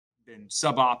been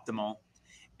suboptimal,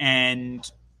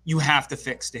 and you have to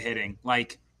fix the hitting.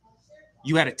 Like,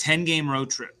 you had a 10-game road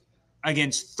trip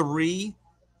against 3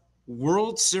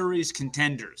 World Series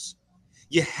contenders.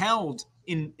 You held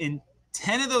in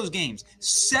 10 of those games,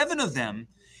 7 of them,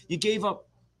 you gave up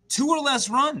 2 or less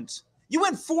runs. You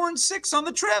went 4-6 on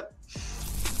the trip.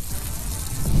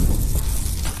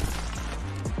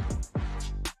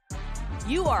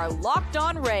 You are Locked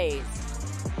On Rays,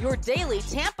 your daily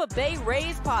Tampa Bay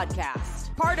Rays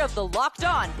podcast. Part of the Locked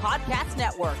On Podcast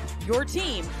Network, your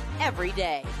team every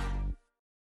day.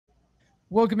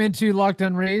 Welcome into Locked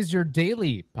On Rays, your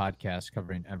daily podcast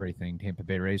covering everything Tampa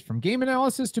Bay Rays. From game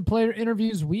analysis to player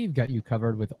interviews, we've got you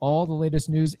covered with all the latest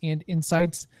news and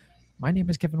insights. My name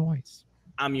is Kevin Weiss.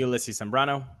 I'm Ulises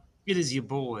Sambrano. It is your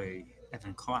boy,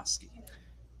 Evan Closky.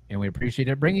 And we appreciate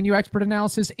it, bringing you expert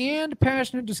analysis and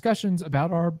passionate discussions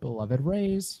about our beloved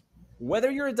Rays.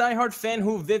 Whether you're a diehard fan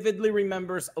who vividly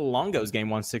remembers Longo's Game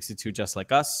 162 just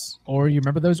like us, or you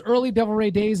remember those early Devil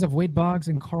Ray days of Wade Boggs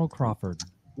and Carl Crawford,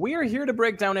 we are here to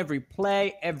break down every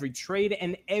play, every trade,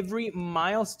 and every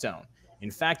milestone. In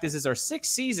fact, this is our 6th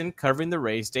season covering the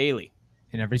Rays daily.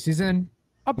 And every season,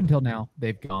 up until now,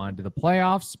 they've gone to the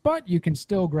playoffs, but you can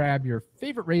still grab your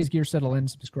favorite Rays gear, settle in,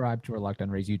 subscribe to our Locked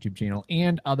On Rays YouTube channel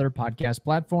and other podcast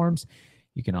platforms.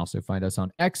 You can also find us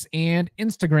on X and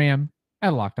Instagram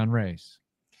at Locked On Rays.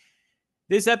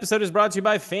 This episode is brought to you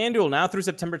by FanDuel. Now through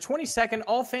September 22nd,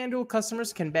 all FanDuel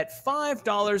customers can bet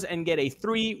 $5 and get a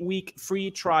 3-week free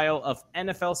trial of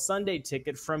NFL Sunday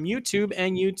Ticket from YouTube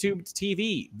and YouTube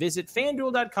TV. Visit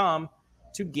FanDuel.com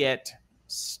to get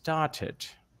started.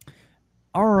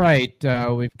 All right,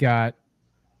 we've got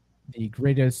the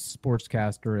greatest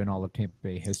sportscaster in all of Tampa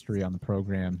Bay history on the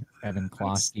program, Evan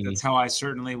Closky. That's how I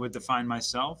certainly would define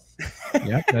myself.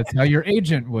 Yep, that's how your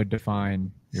agent would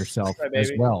define yourself as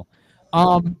well.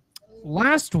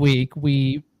 Last week,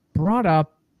 we brought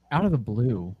up, out of the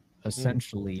blue,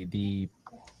 essentially, the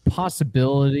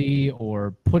possibility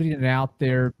or putting it out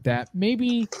there that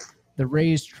maybe the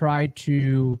Rays tried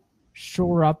to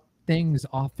shore up things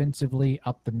offensively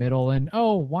up the middle, and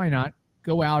why not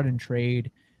go out and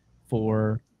trade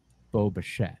for Bo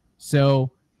Bichette?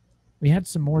 So we had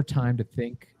some more time to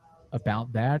think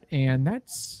about that, and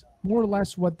that's more or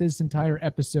less what this entire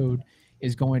episode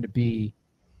is going to be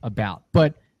about.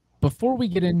 But before we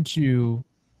get into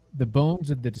the bones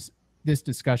of this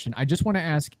discussion, I just want to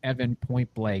ask Evan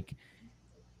point blank,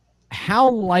 how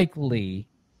likely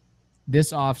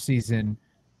this offseason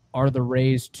are the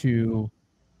Rays to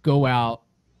go out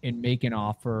and make an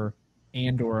offer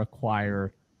and or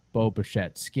acquire Bo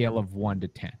Bichette, scale of 1 to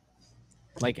 10?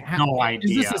 Like, how, no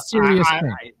idea. Is this a serious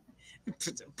thing?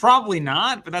 Probably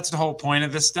not, but that's the whole point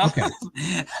of this stuff. Okay.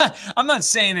 I'm not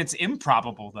saying it's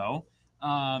improbable, though.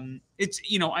 It's,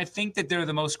 I think that they're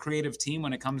the most creative team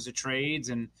when it comes to trades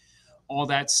and all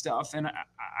that stuff. And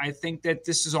I think that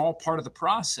this is all part of the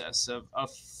process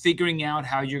of figuring out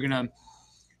how you're going to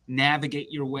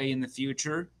navigate your way in the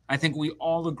future. I think we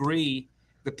all agree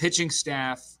the pitching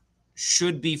staff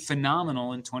should be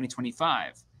phenomenal in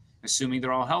 2025, assuming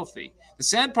they're all healthy. The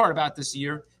sad part about this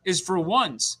year is, for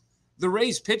once, the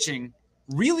Rays pitching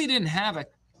really didn't have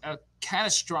a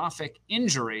catastrophic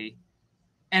injury,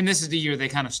 and this is the year they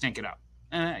kind of stink it up.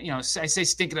 I say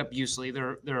stink it up usually.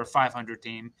 They're a 500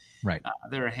 team. Right.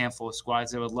 There are a handful of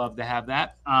squads that would love to have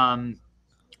that.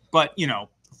 But,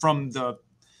 from the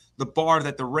bar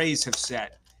that the Rays have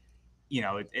set,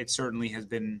 it certainly has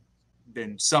been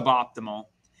suboptimal,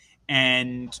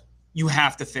 and you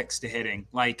have to fix the hitting.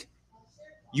 Like,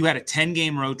 you had a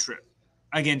 10-game road trip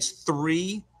against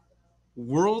 3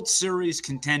 World Series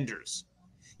contenders.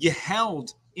 You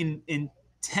held in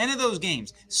 10 of those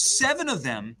games, 7 of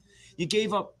them, you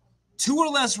gave up 2 or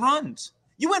less runs.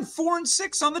 You went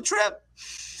 4-6 on the trip.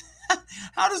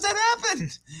 How does that happen?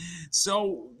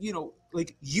 So,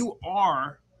 you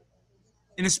are,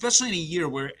 and especially in a year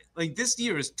where, like, this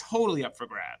year is totally up for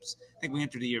grabs. I think we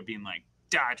entered the year being like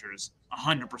Dodgers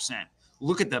 100%.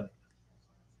 Look at the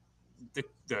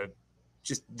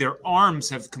just their arms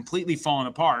have completely fallen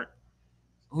apart.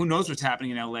 Who knows what's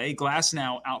happening in LA? Glass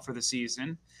now out for the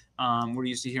season. We're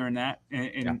used to hearing that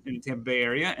in the Tampa Bay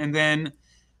area. And then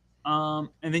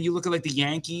you look at like the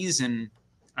Yankees, and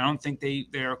I don't think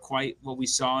they're quite what we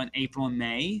saw in April and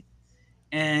May.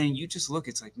 And you just look,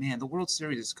 it's like, man, the World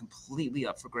Series is completely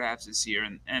up for grabs this year.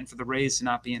 And for the Rays to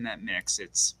not be in that mix,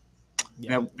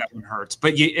 that one hurts.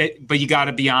 But you got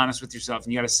to be honest with yourself,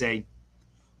 and you got to say,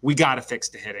 we got to fix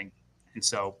the hitting. And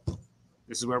so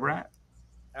this is where we're at.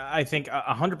 I think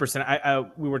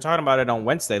 100%. We were talking about it on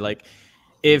Wednesday. Like,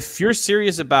 if you're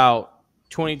serious about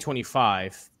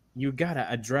 2025, you gotta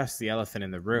address the elephant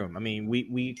in the room. I mean,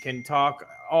 we can talk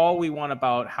all we want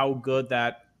about how good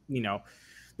that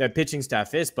that pitching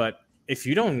staff is, but if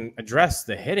you don't address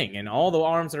the hitting and all the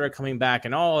arms that are coming back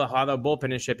and all how the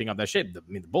bullpen is shaping up, the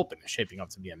bullpen is shaping up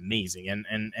to be amazing.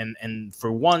 And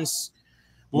for once,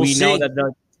 we know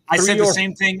that I said the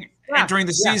same thing during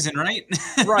the season, right?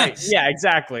 Right. Yeah.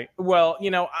 Exactly. Well,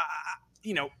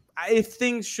 if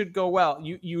things should go well,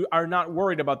 you are not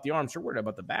worried about the arms, you're worried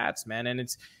about the bats, man. And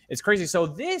it's crazy. So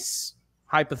this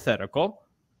hypothetical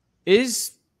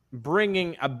is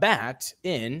bringing a bat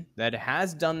in that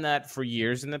has done that for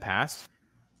years in the past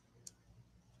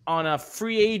on a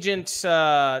free agent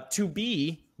to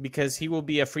be, because he will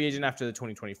be a free agent after the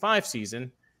 2025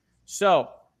 season. So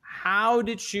how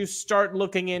did you start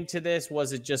looking into this?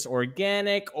 Was it just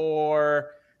organic,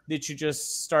 or did you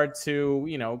just start to,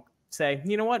 say,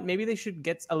 you know what, maybe they should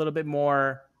get a little bit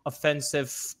more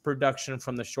offensive production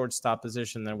from the shortstop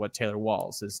position than what Taylor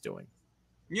Walls is doing?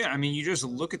 Yeah, I mean, you just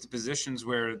look at the positions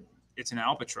where it's an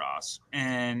albatross.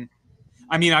 And,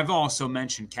 I mean, I've also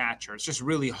mentioned catcher. It's just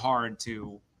really hard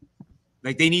to –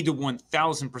 they need to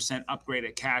 1,000% upgrade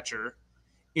at catcher.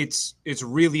 It's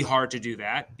really hard to do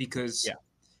that because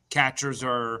catchers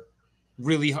are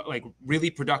really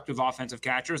productive offensive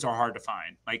catchers are hard to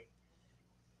find. Like,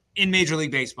 in Major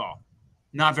League Baseball,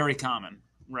 not very common,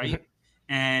 right?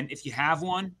 And if you have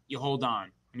one, you hold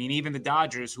on. I mean, even the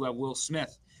Dodgers, who have Will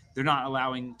Smith, they're not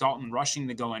allowing Dalton Rushing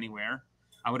to go anywhere.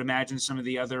 I would imagine some of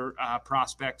the other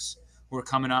prospects who are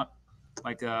coming up,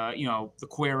 like the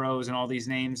Cueros and all these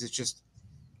names, it's just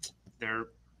they're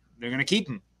going to keep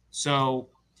them. So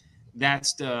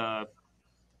that's I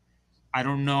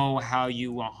don't know how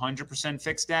you 100%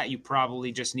 fix that. You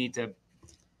probably just need to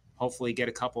hopefully get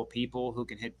a couple of people who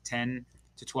can hit 10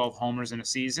 to 12 homers in a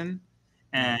season.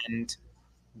 And,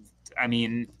 I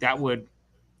mean, that would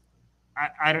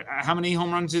how many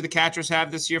home runs do the catchers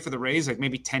have this year for the Rays? Like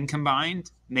maybe 10 combined,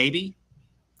 maybe?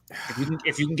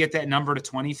 If you can get that number to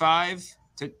 25,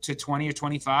 to 20 or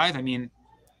 25, I mean.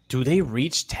 Do they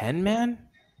reach 10, man?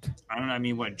 I don't know. I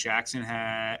mean, what Jackson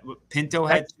had – Pinto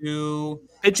had 2.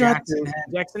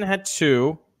 Jackson had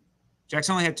 2.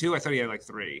 Jackson only had 2? I thought he had like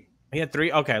 3. He had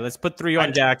 3. Okay, let's put 3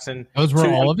 on Jackson. Those were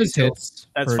all of his hits.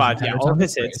 That's 5. Yeah, all of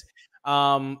his hits.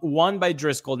 1 by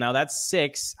Driscoll. Now that's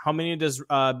 6. How many does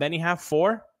Benny have?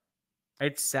 4?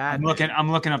 It's sad.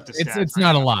 I'm looking up the stats. It's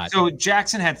not a lot. So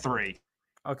Jackson had 3.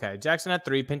 Okay, Jackson had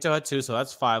 3. Pinto had 2, so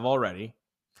that's 5 already.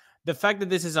 The fact that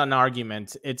this is an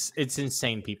argument, it's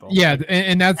insane, people. Yeah,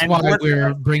 and that's why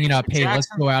we're bringing up, hey, let's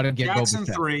go out and get Jackson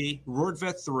 3,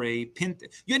 Rordvedt 3, Pinto.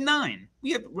 You had 9.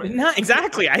 We had 9,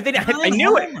 exactly. I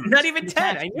knew it. Not even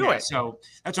 10. I knew it. So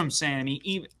that's what I'm saying. I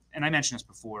mean, and I mentioned this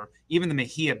before, even the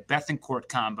Mejia-Bethancourt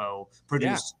combo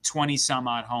produced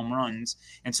 20-some-odd home runs.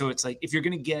 And so it's like, if you're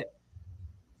going to get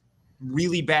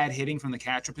really bad hitting from the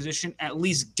catcher position, at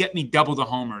least get me double the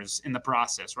homers in the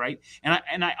process, right?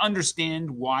 And I understand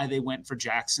why they went for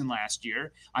Jackson last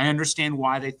year. I understand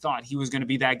why they thought he was going to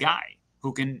be that guy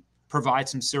who can provide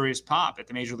some serious pop at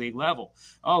the major league level.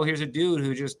 Oh, here's a dude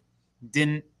who just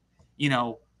didn't,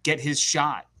 get his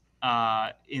shot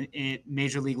in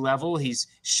major league level. He's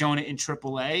shown it in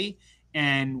AAA,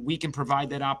 and we can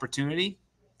provide that opportunity.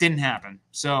 Didn't happen.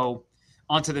 So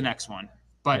on to the next one.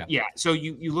 But so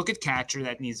you look at catcher,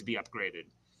 that needs to be upgraded.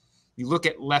 You look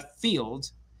at left field,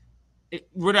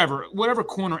 whatever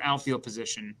corner outfield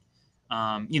position.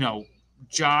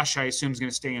 Josh, I assume, is going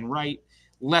to stay in right.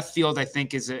 Left field, I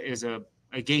think, is a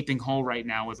gaping hole right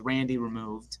now with Randy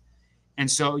removed, and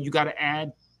so you got to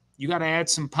add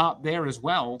some pop there as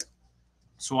well.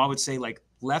 So I would say like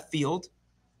left field,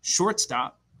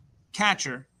 shortstop,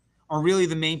 catcher are really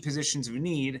the main positions of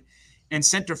need, and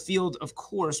center field, of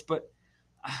course, but.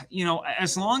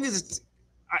 As long as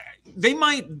they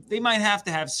might have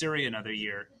to have Siri another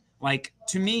year. Like,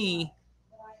 to me,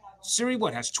 Siri,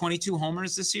 has 22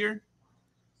 homers this year?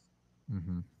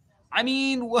 Mm-hmm. I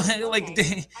mean,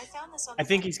 I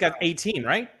think he's got 18,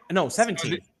 right? No,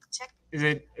 17. Is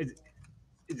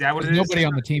that what it is? Nobody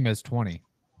on the team has 20.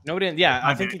 Nobody. Yeah,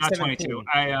 I think he's not 17.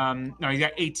 22. No, he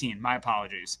got 18. My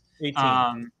apologies.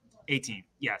 18. 18.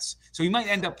 Yes. So he might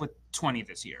end up with 20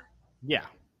 this year. Yeah.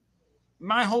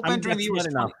 My hope entering the year was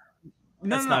enough.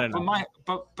 No.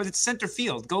 But it's center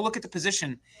field. Go look at the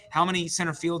position. How many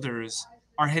center fielders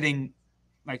are hitting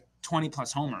like 20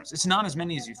 plus homers? It's not as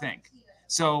many as you think.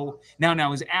 So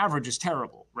now his average is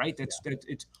terrible, right?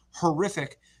 It's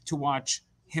horrific to watch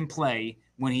him play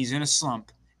when he's in a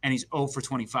slump and he's 0 for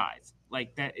 25.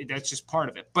 Like that. That's just part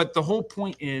of it. But the whole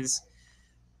point is,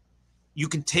 you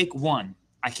can take one.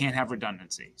 I can't have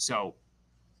redundancy. So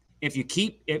if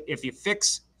you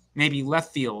fix maybe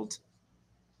left field,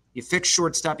 you fix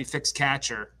shortstop, you fix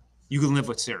catcher, you can live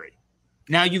with Siri.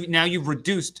 Now you've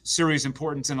reduced Siri's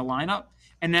importance in a lineup,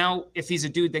 and now if he's a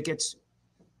dude that gets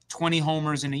 20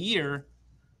 homers in a year,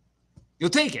 you'll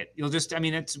take it. You'll just, I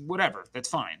mean, it's whatever. That's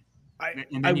fine.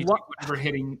 And then you take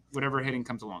whatever hitting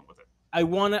comes along with it. I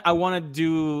want to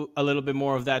do a little bit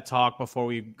more of that talk before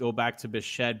we go back to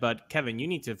Bichette. But Kevin, you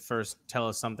need to first tell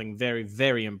us something very,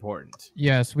 very important.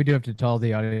 Yes, we do have to tell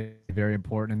the audience very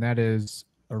important, and that is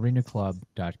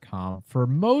arenaclub.com. For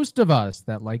most of us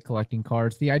that like collecting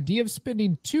cards, the idea of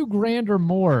spending $2,000 or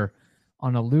more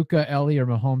on a Luka, Ellie, or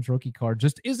Mahomes rookie card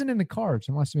just isn't in the cards,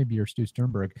 unless maybe you're Stu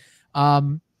Sternberg.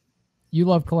 You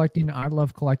love collecting. I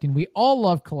love collecting. We all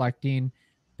love collecting,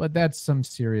 but that's some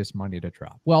serious money to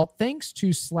drop. Well, thanks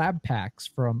to slab packs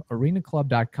from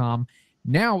arenaclub.com,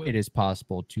 now it is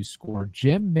possible to score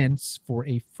gem mints for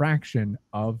a fraction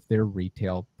of their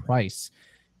retail price.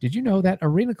 Did you know that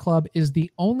Arena Club is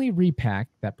the only repack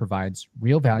that provides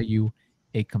real value,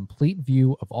 a complete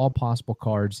view of all possible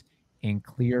cards, and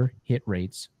clear hit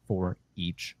rates for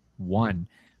each one?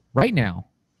 Right now,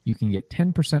 you can get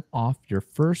 10% off your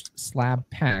first slab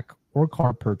pack or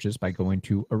card purchase by going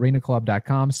to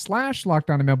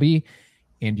arenaclub.com/LockedOnMLB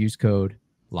and use code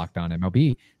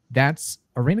LockedOnMLB. That's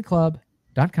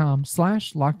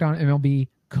arenaclub.com/LockedOnMLB,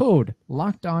 code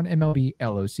LockedOnMLB,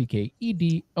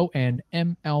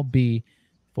 LOCKEDONMLB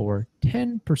for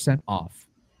 10% off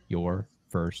your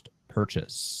first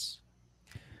purchase.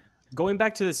 Going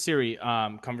back to the Siri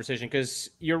conversation,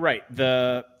 because you're right.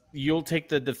 You'll take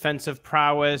the defensive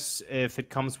prowess if it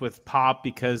comes with pop,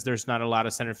 because there's not a lot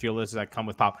of center fielders that come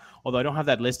with pop. Although I don't have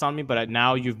that list on me, but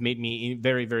now you've made me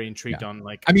very, very intrigued on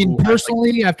like. I mean,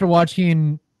 personally, after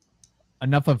watching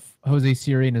enough of Jose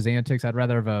Siri and his antics, I'd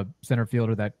rather have a center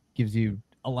fielder that gives you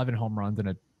 11 home runs and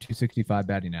a 265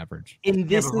 batting average. And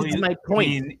this is my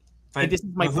point. This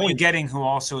is my point. You're getting who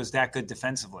also is that good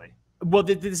defensively. Well,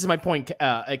 this is my point,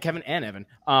 Kevin and Evan.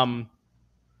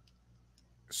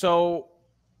 So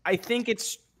I think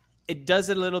it does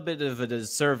a little bit of a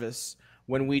disservice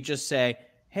when we just say,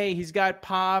 hey, he's got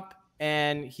pop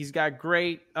and he's got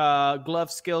great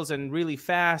glove skills and really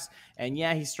fast. And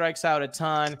yeah, he strikes out a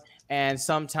ton. And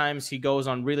sometimes he goes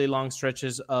on really long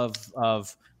stretches of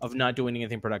not doing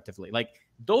anything productively. Like,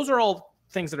 those are all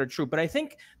things that are true. But I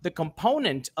think the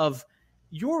component of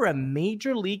you're a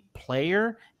major league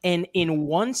player and in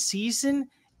one season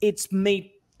it's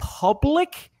made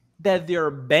public that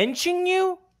they're benching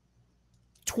you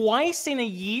twice in a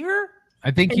year.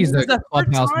 I think he's a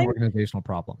clubhouse and organizational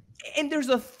problem. And there's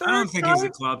a third. I don't think he's a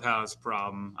clubhouse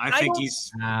problem. I think he's.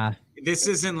 This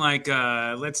isn't like.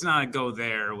 Let's not go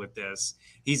there with this.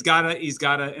 He's got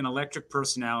an electric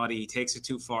personality. He takes it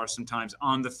too far sometimes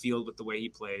on the field with the way he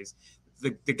plays.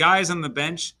 The guys on the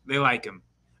bench, they like him.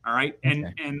 All right,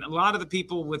 and a lot of the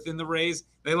people within the Rays,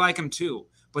 they like him too.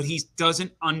 But he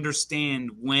doesn't understand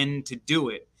when to do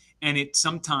it, and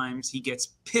sometimes he gets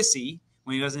pissy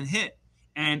when he doesn't hit,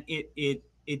 and it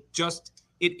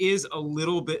is a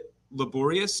little bit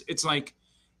laborious. It's like,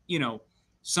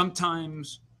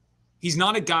 sometimes he's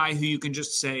not a guy who you can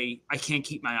just say, I can't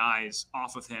keep my eyes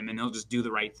off of him and he'll just do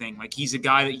the right thing. Like, he's a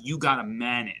guy that you got to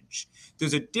manage.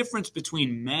 There's a difference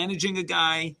between managing a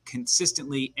guy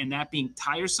consistently and that being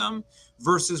tiresome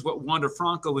versus what Wander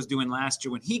Franco was doing last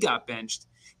year when he got benched.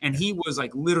 And he was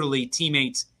like, literally,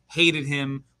 teammates hated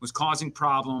him, was causing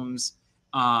problems.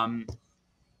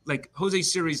 Like, Jose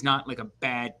Siri's not like a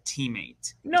bad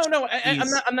teammate. No,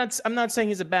 I'm not saying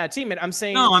he's a bad teammate. I'm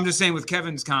saying I'm just saying with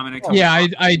Kevin's comment. Yeah,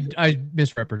 I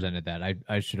misrepresented that.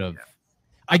 I should have.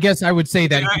 I guess I would say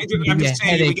that. I'm just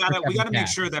saying we gotta make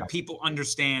sure that people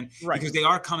understand, because they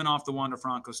are coming off the Wander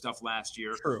Franco stuff last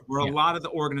year, where a lot of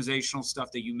the organizational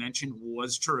stuff that you mentioned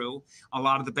was true. A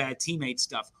lot of the bad teammate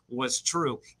stuff was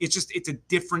true. It's a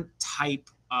different type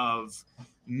of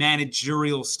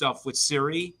managerial stuff with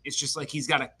Siri. It's just like you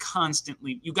got to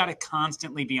constantly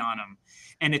be on him,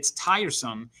 and it's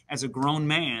tiresome as a grown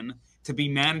man to be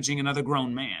managing another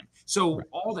grown man. So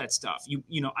all that stuff,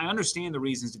 I understand the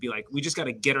reasons to be like, we just got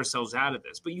to get ourselves out of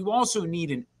this, but you also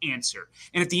need an answer.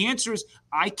 And if the answer is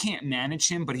I can't manage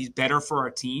him, but he's better for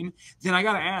our team, then I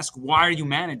got to ask, why are you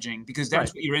managing? Because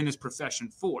that's what you're in this profession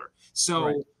for.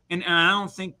 So, and I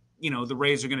don't think, the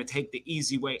Rays are going to take the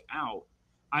easy way out.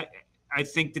 I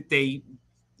think that they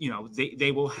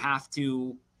will have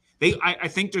to. I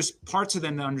think there's parts of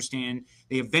them that understand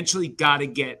they eventually got to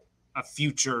get a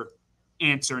future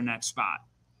answer in that spot.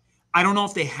 I don't know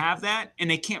if they have that, and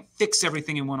they can't fix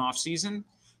everything in one off season.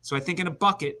 So I think in a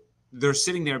bucket, they're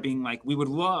sitting there being like, we would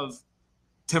love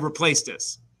to replace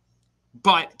this,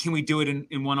 but can we do it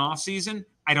in one off season?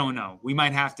 I don't know. We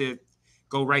might have to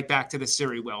go right back to the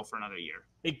Siri well for another year.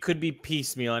 It could be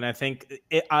piecemeal. And I think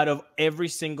out of every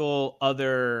single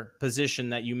other position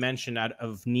that you mentioned out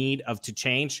of need of to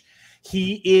change,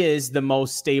 he is the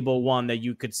most stable one that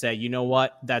you could say, you know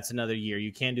what, that's another year.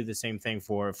 You can't do the same thing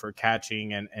for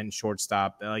catching and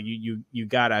shortstop. You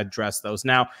got to address those.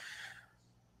 Now,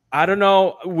 I don't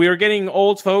know. We're getting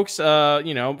old, folks,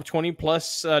 20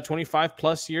 plus, 25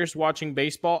 plus years watching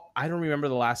baseball. I don't remember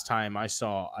the last time I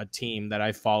saw a team that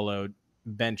I followed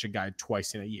bench a guy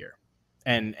twice in a year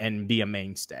and be a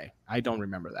mainstay. I don't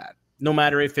remember that. No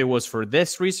matter if it was for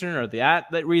this reason or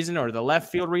that reason or the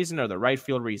left field reason or the right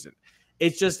field reason.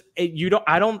 It's just,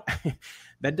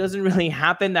 that doesn't really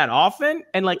happen that often.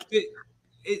 And like,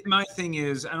 my thing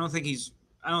is, I don't think he's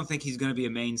going to be a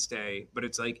mainstay, but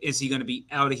it's like, is he going to be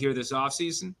out of here this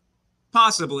offseason?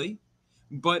 Possibly,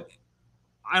 but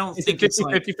I don't think it's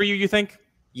 50-50 for you, you think?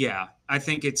 Yeah, I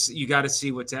think you got to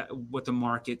see what the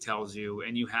market tells you,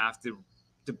 and you have to,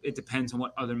 it depends on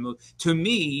what other move. To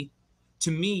me,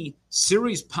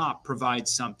 Siri's pop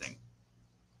provides something.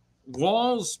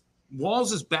 Wall's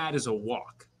as bad as a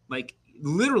walk. Like,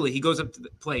 literally, he goes up to the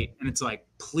plate, and it's like,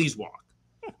 please walk.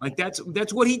 Like, that's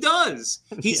what he does.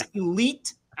 He's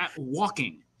elite at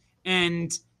walking.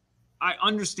 And I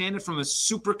understand it from a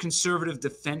super conservative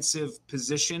defensive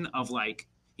position of, like,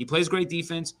 he plays great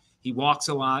defense, he walks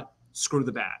a lot, screw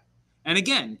the bat. And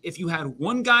again, if you had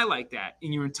one guy like that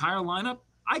in your entire lineup,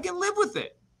 I can live with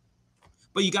it.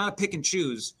 But you got to pick and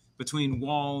choose between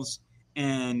Walls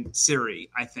and Siri,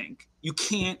 I think. You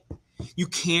can't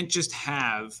just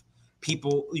have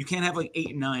people, you can't have like 8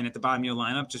 and 9 at the bottom of your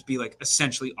lineup just be like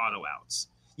essentially auto outs.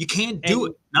 You can't do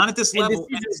it. Not at this level.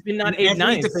 It's been not 8,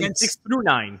 9, it's been 6 through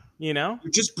 9, you know?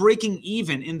 You're just breaking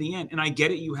even in the end. And I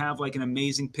get it, you have like an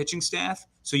amazing pitching staff,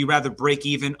 so you rather break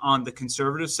even on the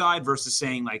conservative side versus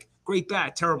saying like, great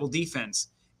bat, terrible defense.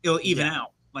 It'll even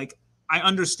out. Like, I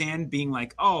understand being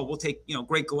like, oh, we'll take,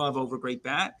 great glove over great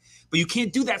bat, but you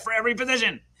can't do that for every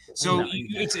position. So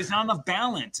it's not enough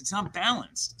balance. It's not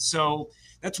balanced. So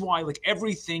that's why like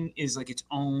everything is like its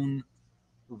own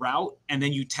route. And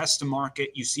then you test the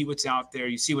market, you see what's out there,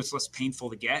 you see what's less painful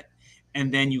to get.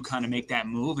 And then you kind of make that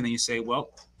move. And then you say,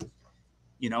 well,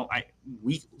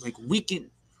 we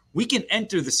can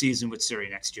enter the season with Siri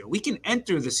next year. We can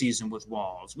enter the season with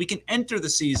Walls. We can enter the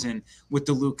season with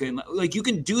DeLuca. And like, you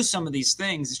can do some of these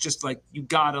things. It's just like, you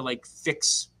got to like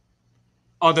fix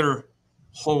other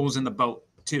holes in the boat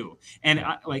too. And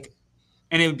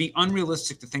and it would be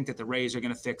unrealistic to think that the Rays are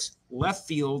going to fix left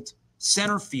field,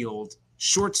 center field,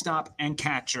 shortstop, and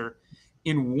catcher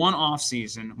in one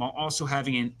offseason while also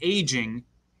having an aging,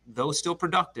 though still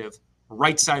productive,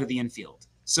 right side of the infield.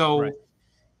 So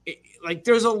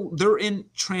they're in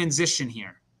transition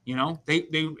here.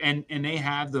 They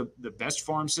have the best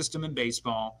farm system in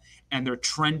baseball, and they're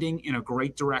trending in a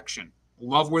great direction.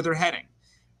 Love where they're heading.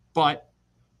 But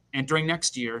entering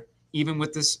next year, even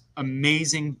with this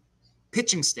amazing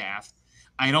pitching staff,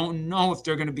 I don't know if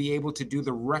they're going to be able to do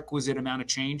the requisite amount of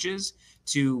changes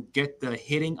to get the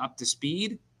hitting up to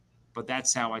speed. But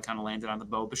that's how I kind of landed on the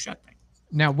Bo Bichette thing.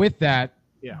 Now, with that,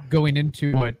 going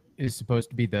into what is supposed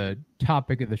to be the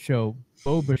topic of the show,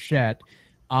 Bo Bichette,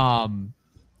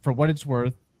 for what it's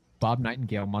worth, Bob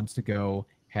Nightingale months ago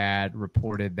had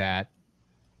reported that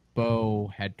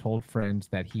Bo had told friends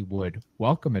that he would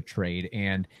welcome a trade.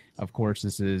 And of course,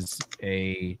 this is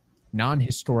a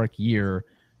non-historic year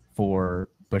for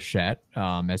Bichette,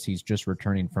 as he's just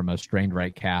returning from a strained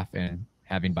right calf and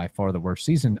having by far the worst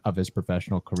season of his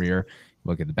professional career.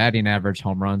 Look at the batting average,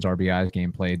 home runs, RBIs,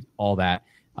 game played, all that.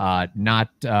 Not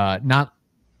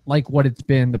like what it's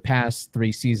been the past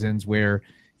 3 seasons where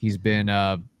he's been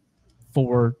a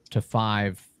 4 to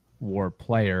 5 WAR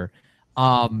player.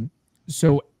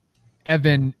 So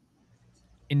Evan,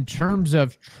 in terms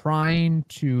of trying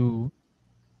to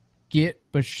get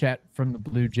Bichette from the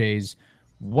Blue Jays,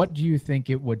 what do you think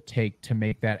it would take to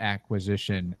make that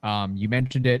acquisition? You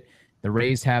mentioned it. The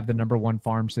Rays have the #1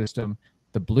 farm system.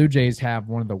 The Blue Jays have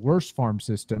one of the worst farm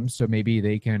systems, so maybe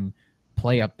they can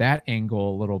play up that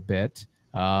angle a little bit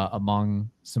among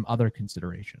some other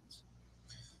considerations.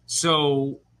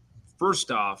 So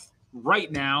first off,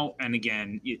 right now, and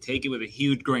again, you take it with a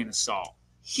huge grain of salt.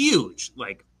 Huge.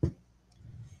 Like,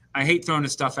 I hate throwing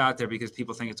this stuff out there because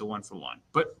people think it's a 1-for-1.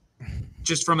 But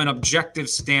just from an objective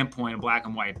standpoint, in black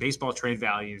and white, baseball trade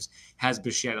values has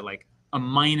Bichette at like a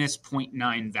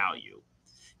 -0.9 value.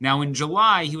 Now, in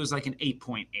July, he was like an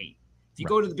 8.8. If you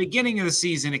go to the beginning of the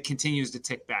season, it continues to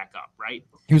tick back up, right?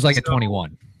 He was like a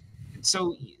 21.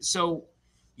 So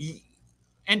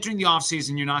entering the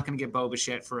offseason, you're not going to get Bo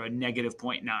Bichette for a negative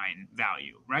 0.9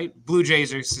 value, right? Blue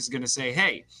Jays are just going to say,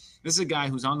 hey, this is a guy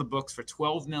who's on the books for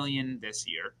 $12 million this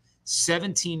year,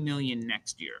 $17 million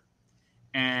next year.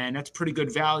 And that's pretty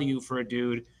good value for a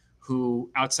dude who,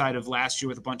 outside of last year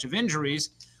with a bunch of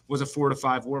injuries, was a 4 to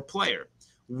 5 WAR player.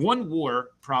 One WAR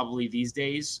probably these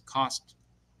days cost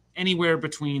anywhere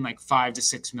between like $5 to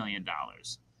 $6 million.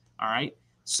 All right.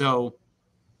 So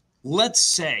let's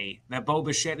say that Bo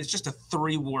Bichette is just a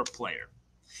 3 WAR player.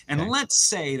 And let's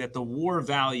say that the WAR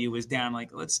value is down, like,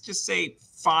 let's just say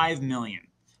 $5 million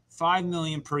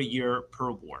per year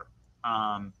per WAR.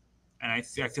 And I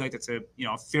feel like that's a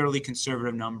fairly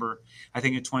conservative number. I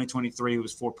think in 2023 it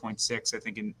was 4.6. I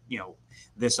think in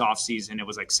this offseason it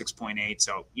was like 6.8.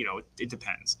 So it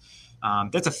depends.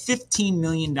 That's a $15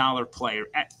 million player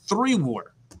at 3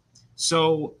 WAR.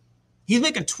 So he's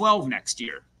making 12 next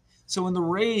year. So in the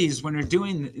Rays, when they're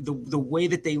doing the way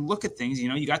that they look at things,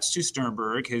 you got Stu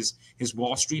Sternberg, his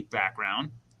Wall Street background.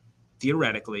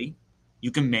 Theoretically, you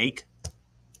can make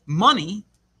money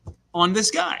on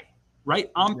this guy.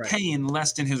 Right? I'm paying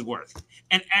less than his worth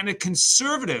and at a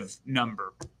conservative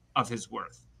number of his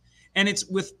worth. And it's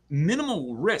with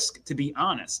minimal risk, to be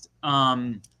honest,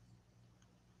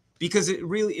 because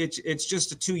it's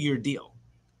just a 2-year deal.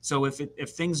 So if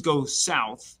things go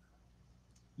south,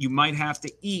 you might have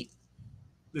to eat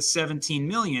the $17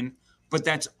 million, but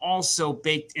that's also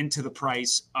baked into the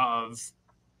price of,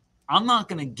 I'm not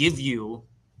going to give you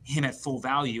him at full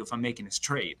value if I'm making this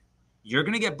trade. You're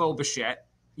going to get Bo Bichette.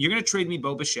 You're going to trade me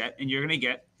Bo Bichette, and you're going to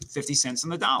get 50 cents on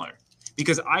the dollar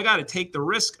because I got to take the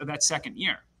risk of that second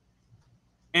year.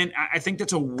 And I think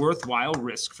that's a worthwhile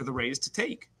risk for the Rays to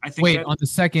take. I think. Wait, on the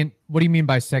second, what do you mean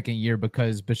by second year?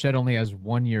 Because Bichette only has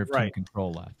 1 year of team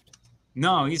control left.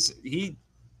 No,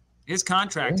 his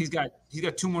contract, he's got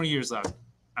 2 more years left.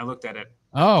 I looked at it.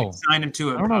 Oh, signed him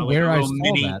to I don't know where I saw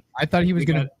that. I thought he was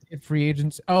going to hit free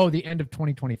agents. Oh, the end of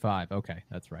 2025. Okay,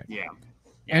 that's right. Yeah.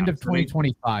 End of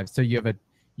 2025. So you have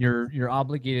you're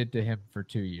obligated to him for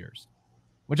 2 years,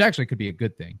 which actually could be a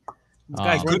good thing.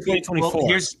 Guys, we're in 2024.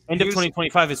 Well, end of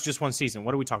 2025 is just one season.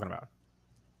 What are we talking about?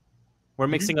 We're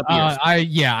mixing up years.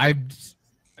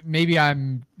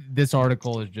 This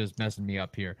article is just messing me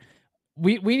up here.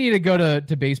 We need to go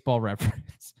to Baseball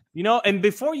Reference. And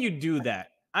before you do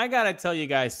that, I got to tell you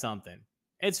guys something.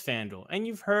 It's FanDuel, and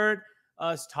you've heard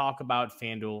us talk about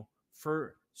FanDuel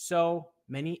for so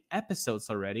many episodes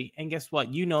already. And guess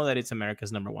what? You know that it's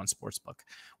America's #1 sportsbook.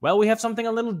 Well, we have something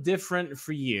a little different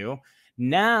for you.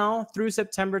 Now, through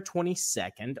September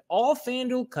 22nd, all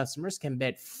FanDuel customers can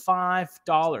bet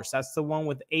 $5. That's the one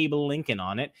with Abe Lincoln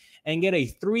on it, and get a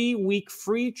 3-week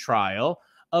free trial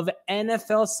of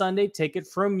NFL Sunday Ticket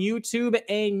from YouTube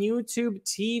and YouTube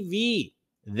TV.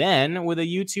 Then, with a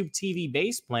YouTube TV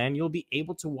base plan, you'll be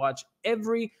able to watch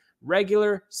every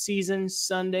regular season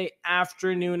Sunday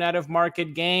afternoon out of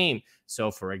market game. So,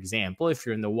 for example, if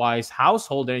you're in the Weiss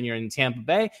household and you're in Tampa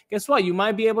Bay, guess what? You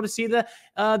might be able to see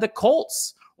the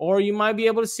Colts, or you might be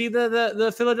able to see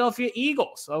the Philadelphia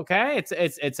Eagles. Okay,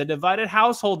 it's a divided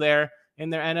household there in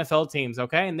their NFL teams.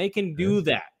 Okay, and they can do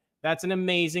that. That's an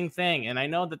amazing thing, and I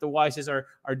know that the Weisses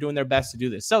are doing their best to do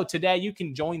this. So today you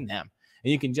can join them,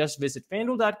 and you can just visit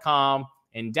FanDuel.com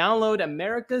and download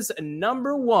America's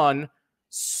 #1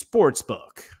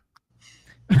 sportsbook.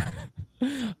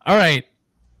 All right,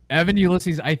 Evan,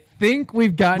 Ulises, I think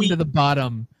we've gotten to the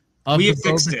bottom of the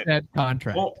Bo Bichette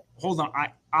contract. Well, hold on.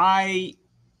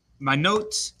 My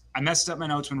notes, I messed up my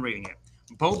notes when reading it.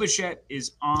 Bo Bichette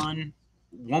is on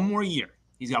 1 more year.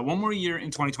 He's got 1 more year in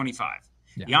 2025.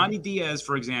 Yeah. Yanni Diaz,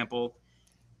 for example,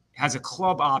 has a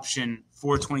club option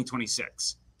for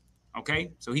 2026.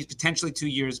 Okay? So he's potentially 2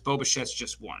 years. Bo Bichette's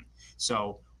just 1.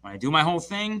 So when I do my whole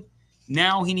thing,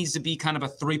 now he needs to be kind of a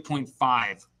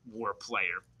 3.5 WAR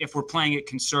player if we're playing it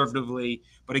conservatively.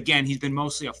 But again, he's been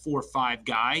mostly a 4-5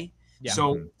 guy. Yeah.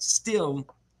 So still,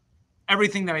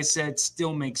 everything that I said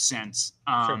still makes sense.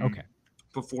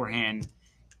 Beforehand,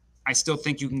 I still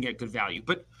think you can get good value.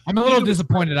 But I'm a little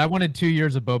disappointed. I wanted 2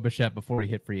 years of Bo Bichette before he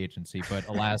hit free agency, but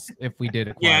alas, if we did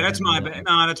acquire that's my bad.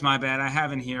 No, that's my bad. I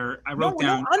have in here. I wrote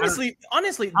down. Honestly, I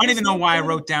don't even know why I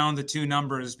wrote down the 2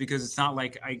 numbers because it's not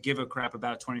like I give a crap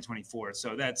about 2024.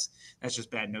 So that's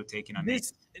just bad note taking on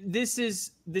this.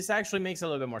 This actually makes a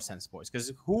little bit more sense, boys.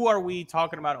 Because who are we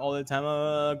talking about all the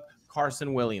time?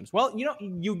 Carson Williams. Well,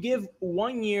 you give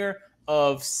 1 year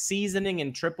of seasoning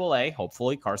in AAA.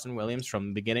 Hopefully, Carson Williams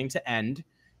from beginning to end.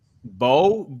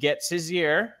 Bo gets his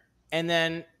year, and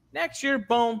then next year,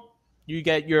 boom, You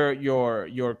get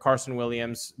your Carson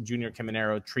Williams, Junior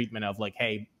Caminero treatment of like,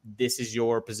 hey, this is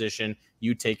your position.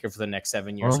 You take it for the next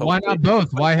 7 years. Or why not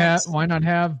both? Why not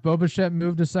have Bo Bichette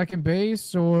move to second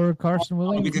base or Carson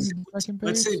Williams because move to second base?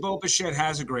 Let's say Bo Bichette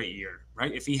has a great year,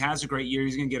 right? If he has a great year,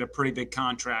 he's going to get a pretty big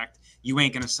contract. You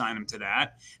ain't going to sign him to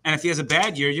that. And if he has a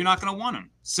bad year, you're not going to want him.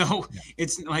 So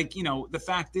it's like, the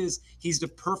fact is he's the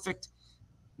perfect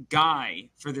guy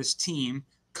for this team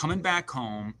coming back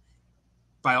home.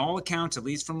 By all accounts, at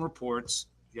least from reports,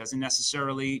 he doesn't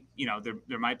necessarily,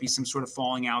 there might be some sort of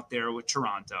falling out there with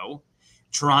Toronto.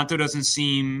 Toronto doesn't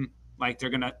seem like they're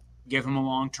going to give him a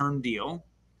long-term deal.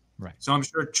 Right. So I'm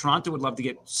sure Toronto would love to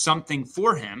get something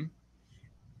for him.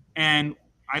 And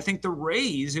I think the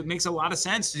Rays, it makes a lot of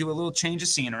sense to do a little change of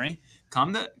scenery.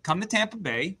 Come to Tampa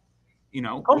Bay,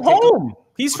 Come home.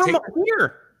 He's from up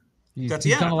here. He's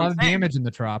done a lot of damage in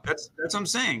the Trop. That's what I'm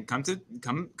saying. Come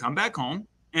back home,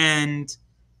 and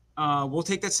we'll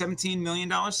take that $17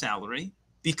 million salary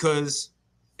because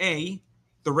the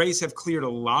Rays have cleared a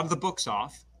lot of the books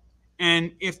off,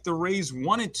 and if the Rays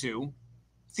wanted to,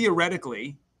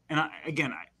 theoretically, and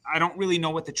I don't really know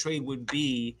what the trade would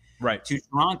be to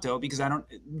Toronto because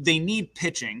they need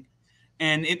pitching,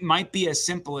 and it might be as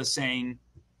simple as saying,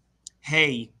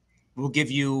 hey, we'll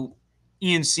give you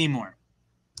Ian Seymour,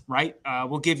 right?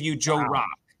 We'll give you Joe Rock.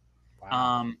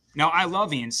 Wow. Now I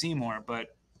love Ian Seymour,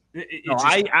 but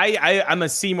I'm a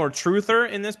Seymour truther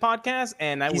in this podcast,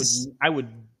 and I would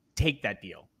take that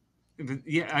deal.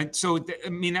 Yeah, so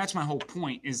that's my whole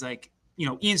point. Is like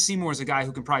Ian Seymour is a guy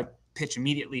who can probably pitch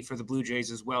immediately for the Blue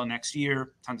Jays as well next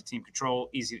year. Tons of team control,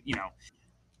 easy.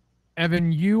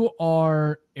 Evan, you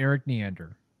are Eric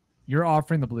Neander. You're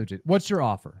offering the Blue Jays. What's your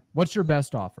offer? What's your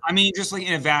best offer? Just like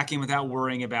in a vacuum without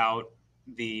worrying about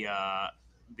the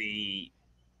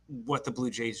what the Blue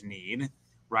Jays need.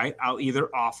 Right, I'll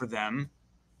either offer them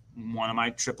one of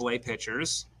my AAA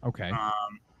pitchers. Okay.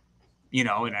 And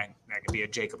that could be a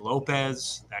Jacob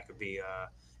Lopez, that could be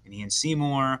an Ian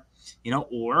Seymour,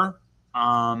 or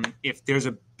if there's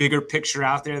a bigger picture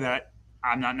out there that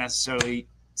I'm not necessarily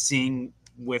seeing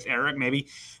with Eric, maybe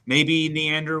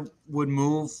Neander would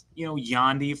move,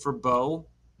 Yandy for Bo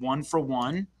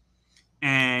 1-for-1,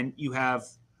 and you have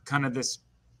kind of this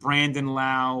Brandon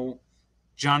Lau,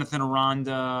 Jonathan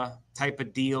Aranda type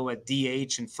of deal at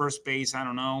DH and first base. I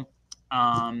don't know.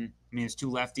 It's two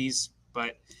lefties,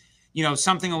 but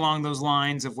something along those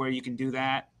lines of where you can do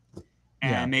that,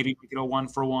 and maybe we could go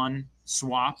 1-for-1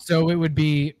 swap. So it would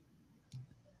be.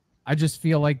 I just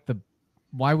feel like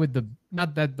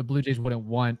not that the Blue Jays wouldn't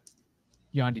want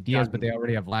Yandy Diaz, but they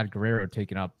already have Vlad Guerrero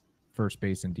taking up first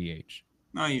base and DH.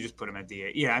 No, you just put him at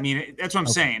DH. Yeah, that's what I'm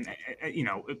saying.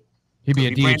 He'd be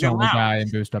a DH only guy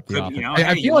and boost up the offense.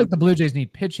 I feel like the Blue Jays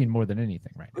need pitching more than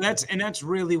anything, right? That's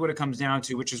really what it comes down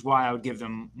to, which is why I would give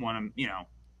them one of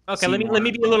Okay, let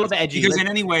me be a little bit edgy. Because in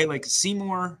any way, like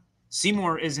Seymour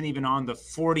isn't even on the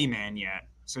 40-man yet,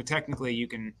 so technically you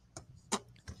can.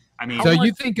 So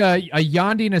you think a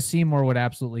Yandy and a Seymour would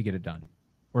absolutely get it done,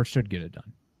 or should get it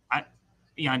done? Like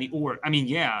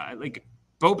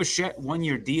Bo Bichette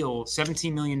 1-year deal,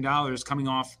 $17 million coming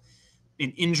off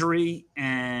an injury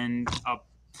and a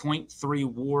 .3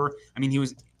 WAR. He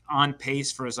was on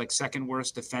pace for his second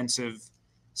worst defensive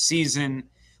season.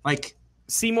 Like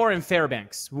Seymour and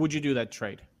Fairbanks, would you do that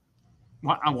trade?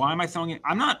 Why am I throwing it?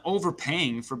 I'm not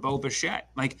overpaying for Bo Bichette.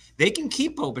 Like they can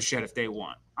keep Bo Bichette if they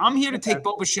want. I'm here to take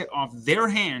Bo Bichette off their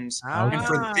hands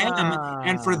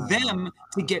and for them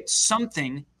to get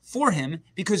something for him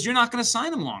because you're not going to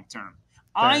sign him long term.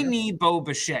 I need Bo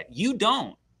Bichette. You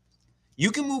don't.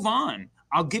 You can move on.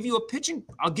 I'll give you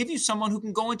I'll give you someone who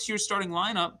can go into your starting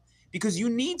lineup because you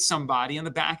need somebody on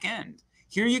the back end.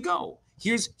 Here you go.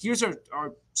 Here's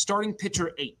our starting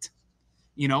pitcher 8.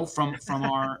 From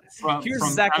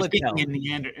Zach Littell.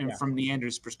 From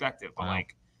Neander's perspective. But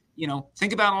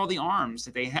think about all the arms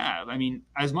that they have.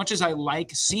 As much as I like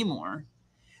Seymour,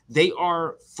 they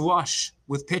are flush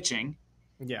with pitching.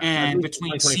 Yeah. And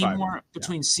between Seymour,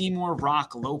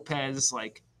 Rock, Lopez,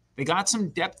 they got some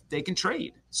depth they can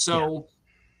trade. So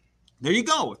there you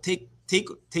go. Take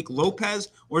Lopez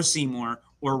or Seymour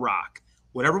or Rock.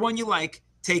 Whatever one you like,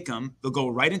 take them. They'll go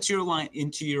right into your line,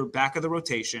 into your back of the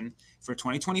rotation for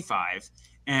 2025.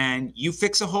 And you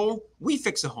fix a hole, we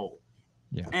fix a hole.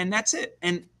 Yeah. And that's it.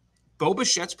 And Bo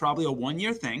Bichette's probably a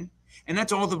 1-year thing. And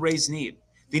that's all the Rays need.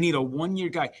 They need a 1-year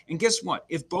guy. And guess what?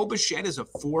 If Bo Bichette is a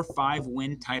 4-5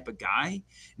 win type of guy,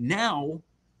 now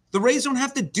the Rays don't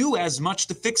have to do as much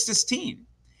to fix this team.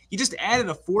 You just added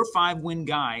a 4-5 win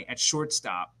guy at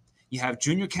shortstop. You have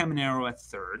Junior Caminero at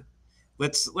third.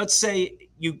 Let's say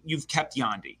you've kept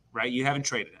Yandy, right? You haven't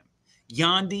traded him.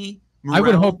 Yandy Morel. I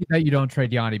would hope that you don't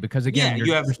trade Yandy because, again, you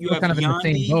you're have kind of in the Yandy,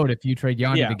 same boat if you trade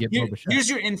Yandy to get Bo Bichette. Here's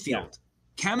your infield.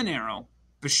 Caminero,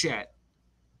 Bichette,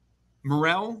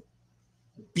 Morel,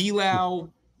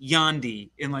 Bilal,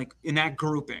 Yandy in that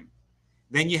grouping.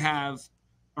 Then you have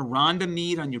Aranda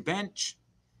Mead on your bench.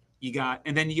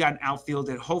 And then you got an outfield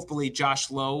that hopefully Josh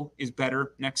Lowe is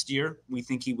better next year. We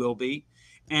think he will be.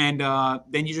 And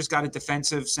then you just got a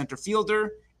defensive center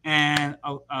fielder and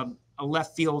a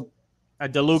left field.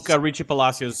 DeLuca, Richie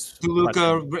Palacios.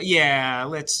 DeLuca, yeah,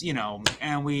 let's,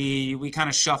 and we kind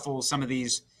of shuffle some of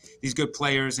these good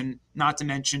players, and not to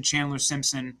mention Chandler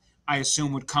Simpson, I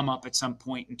assume would come up at some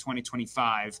point in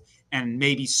 2025 and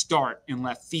maybe start in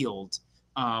left field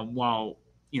while,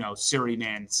 Siri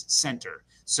Man's center.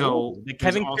 So the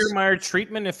Kevin Kiermaier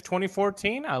treatment of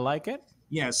 2014, I like it.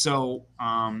 Yeah, so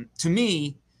to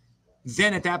me,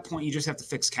 then at that point, you just have to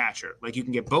fix catcher. Like you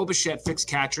can get Bo Bichette, fix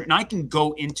catcher, and I can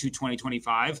go into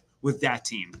 2025 with that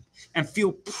team and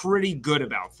feel pretty good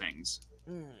about things.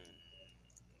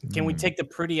 Can we take the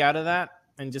pretty out of that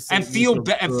and just feel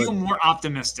more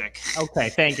optimistic? Okay,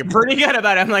 thank you. Pretty good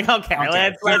about it. I'm like, okay,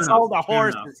 let's hold the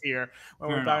horses here when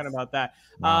we're talking about that.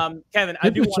 Wow. Kevin, I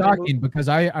do want to shocking because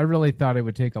I really thought it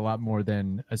would take a lot more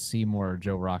than a Seymour or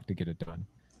Joe Rock to get it done.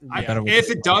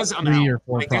 If it does, I'm out.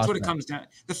 That's what it comes down.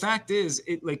 The fact is,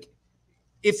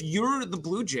 if you're the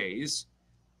Blue Jays,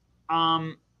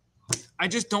 I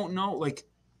just don't know.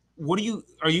 Are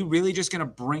you really just going to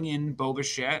bring in Bo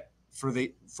Bichette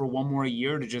for one more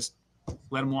year to just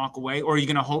let him walk away, or are you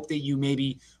going to hope that you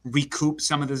maybe recoup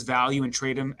some of this value and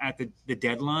trade him at the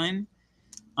deadline?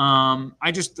 To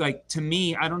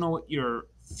me, I don't know what your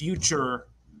future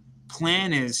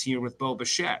plan is here with Bo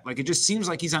Bichette. It just seems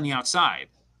like he's on the outside.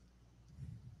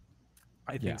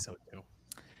 I think so too.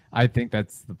 I think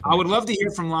that's the point. I would love to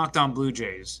hear from Locked On Blue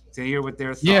Jays to hear what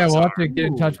their thoughts are. Yeah, we'll have to get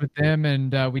in touch with them,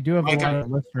 and we do have a lot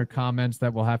of listener comments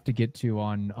that we'll have to get to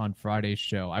on Friday's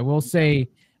show. I will say,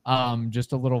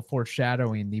 just a little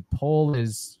foreshadowing, the poll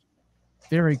is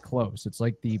very close. It's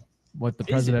like what the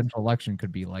presidential election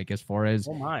could be like as far as,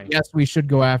 yes, we should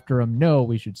go after him. No,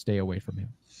 we should stay away from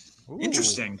him. Ooh,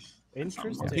 interesting.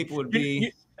 People would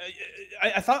be.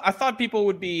 I thought people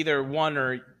would be either one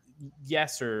or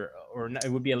yes or no,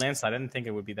 it would be a landslide. I didn't think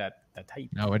it would be that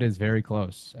tight. No, it is very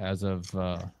close as of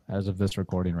this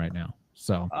recording right now.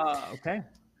 So okay,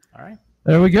 all right,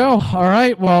 there we go. All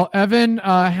right, well, Evan,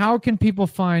 how can people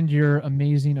find your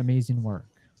amazing work?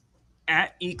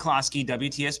 At Closky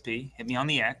WTSP. Hit me on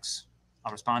the X.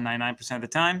 I'll respond 99% of the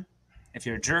time. If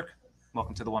you're a jerk,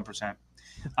 welcome to the 1%.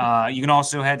 You can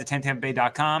also head to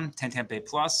 10tampabay.com, 10tampabay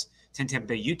plus,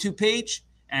 10tampabay YouTube page.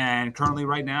 And currently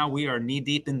right now we are knee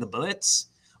deep in the Blitz,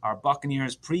 our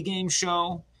Buccaneers pregame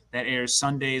show that airs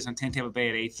Sundays on 10 Tampa Bay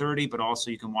at 8:30, but also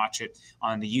you can watch it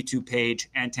on the YouTube page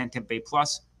and 10 Tampa Bay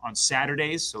Plus on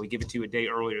Saturdays. So we give it to you a day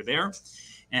earlier there.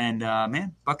 And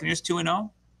Buccaneers 2-0.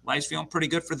 Life's feeling pretty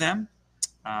good for them.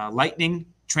 Lightning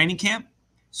training camp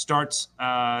starts,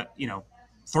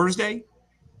 Thursday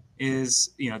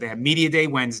is, they have media day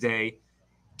Wednesday.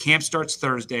 Camp starts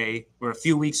Thursday. We're a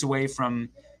few weeks away from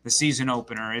the season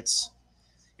opener. It's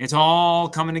all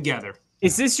coming together.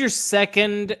 Is this your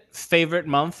second favorite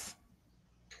month?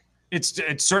 It's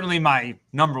certainly my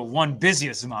number one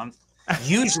busiest month.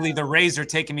 Usually the Rays are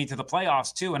taking me to the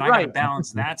playoffs too, and I got to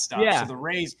balance that stuff. Yeah. So the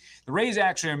Rays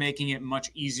actually are making it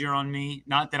much easier on me.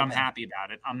 Not that I'm happy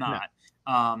about it. I'm not.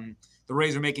 No. The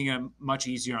Rays are making it much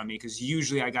easier on me because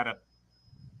usually I gotta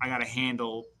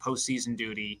handle postseason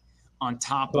duty on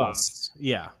top of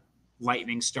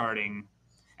Lightning starting.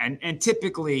 And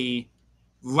typically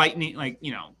Lightning,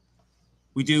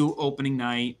 we do opening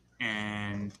night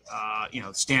and,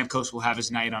 Stamkos will have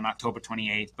his night on October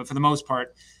 28th. But for the most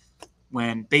part,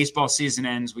 when baseball season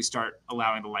ends, we start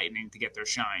allowing the Lightning to get their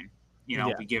shine.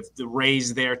 We give the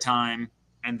Rays their time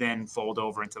and then fold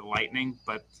over into the Lightning.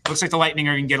 But it looks like the Lightning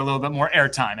are going to get a little bit more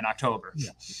airtime in October. Yeah.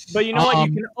 But you know what?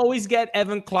 You can always get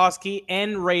Evan Closky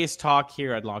and Rays talk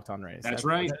here at Locked On Rays. That's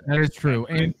right. That is true.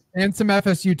 And some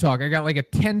FSU talk. I got like a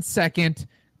 10-second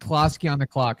Closky on the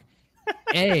clock.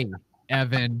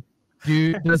 Evan,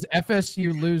 does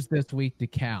FSU lose this week to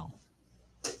Cal?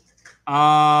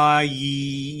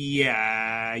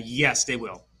 Yes, they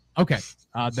will. Okay.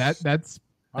 That's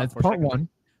part one.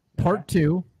 Part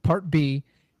two, part B.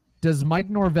 Does Mike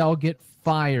Norvell get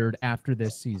fired after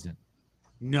this season?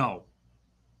 No.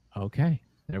 Okay.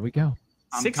 There we go.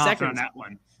 I'm 6 seconds on that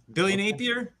one. Billy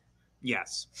Napier?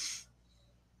 Yes.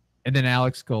 And then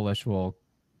Alex Golish will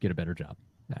get a better job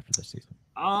after this season.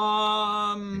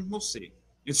 We'll see.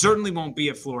 It certainly won't be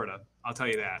at Florida. I'll tell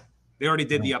you that. They already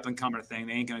did the up-and-comer thing.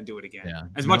 They ain't going to do it again. Yeah.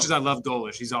 As much as I love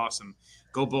Golish, he's awesome.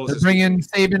 Go Bulls. They're bringing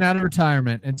Saban out of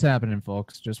retirement. It's happening,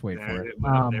 folks. Just wait for it.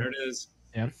 There it is.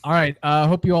 Yeah. All right.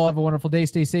 Hope you all have a wonderful day.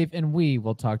 Stay safe, and we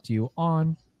will talk to you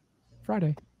on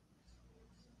Friday.